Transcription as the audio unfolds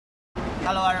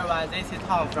Hello everyone, this is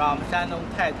Tom from Shandong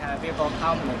Titan Vehicle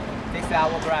Company. This is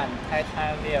our brand,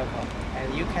 Titan Vehicle,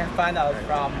 and you can find us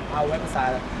from our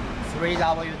website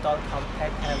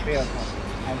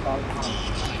www.titanvehicle.com.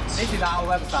 This is our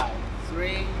website,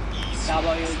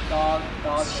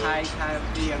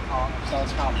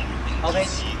 www.titanvehicle.com. Okay,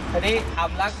 today I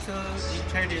would like to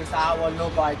introduce our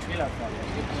lowboy trailer for you.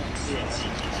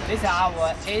 This is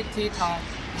our 80-ton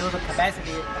load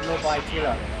capacity lowboy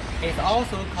trailer. It's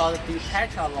also called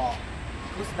detachable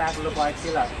Gooseneck Lowboy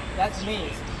trailer. That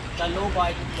means the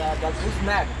lowboy, the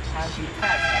gooseneck can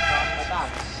detach from the dock.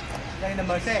 Then the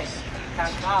machine can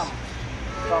come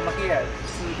from here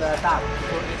to the dock.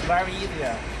 So it's very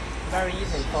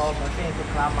easy for machine to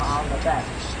climb on the back.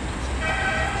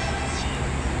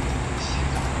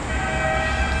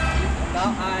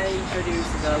 Now I introduce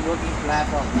the working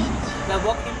platform. The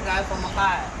working platform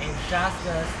height is just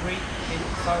the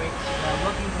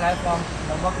working platform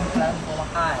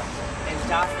height is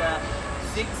just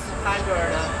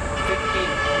 615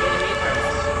 millimeters.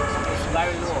 It's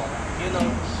very low.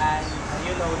 And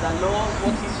the low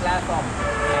working platform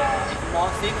is more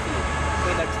safety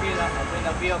when the trailer, when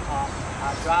the vehicle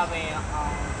driving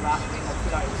when the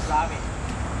trailer is driving.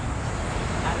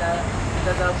 And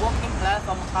the working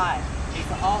platform height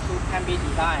is also can be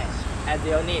designed as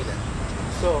your need.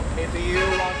 So if you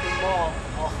want to more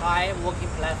or high working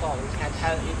platform, you can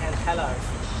tell us,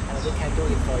 and we can do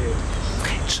it for you.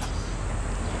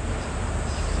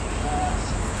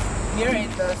 Here is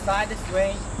the side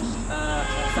swing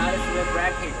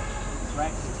bracket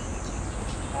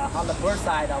on the both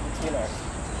side of the trailer.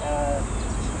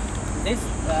 This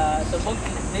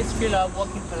trailer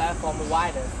working platform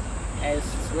wide is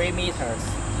 3 meters,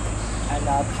 and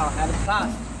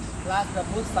plus the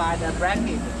both side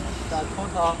bracket. The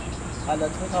total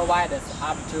wide is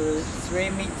up to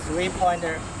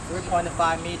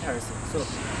 3.5 meters. So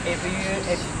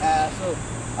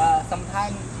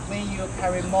sometimes when you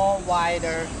carry more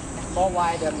wider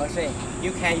machine,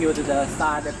 you can use the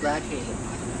side bracket.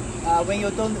 When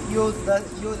you don't use it,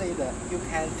 you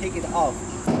can take it off.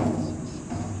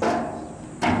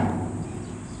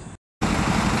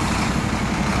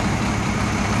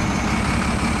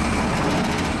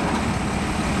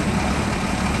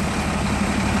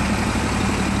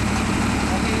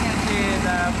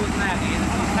 Gooseneck is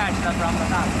detached from the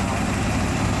dock.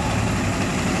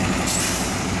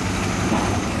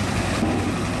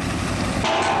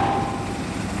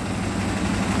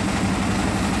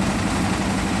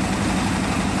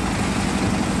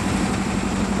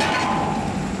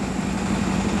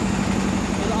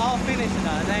 It's all finished.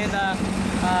 Then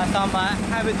some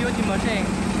heavy-duty machine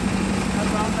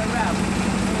from the ramp to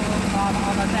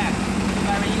on the deck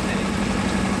very easily.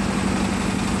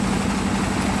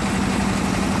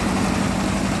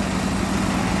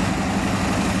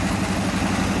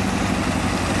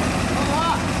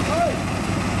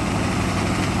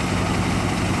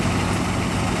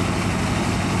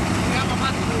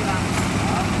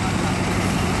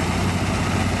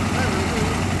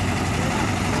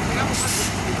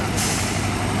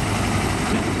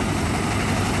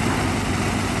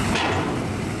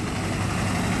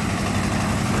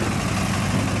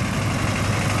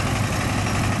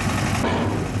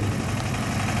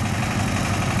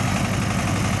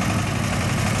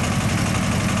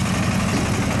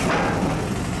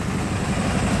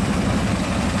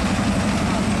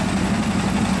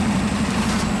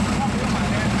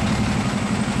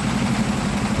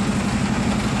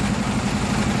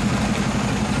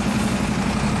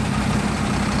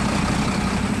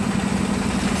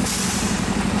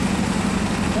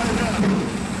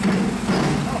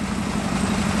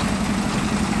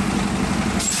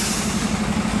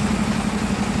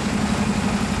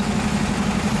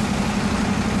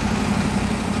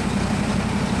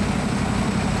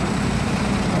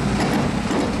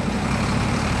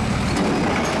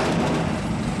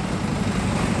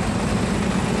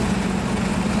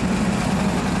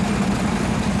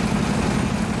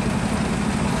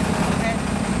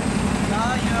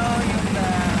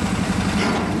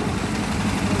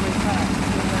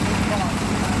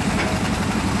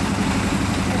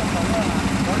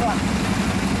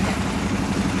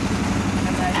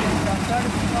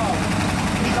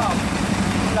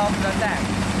 The deck.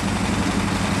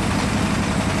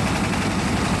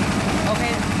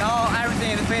 Okay, now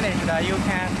everything is finished. You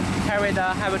can carry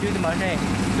the heavy-duty machine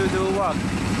to do work.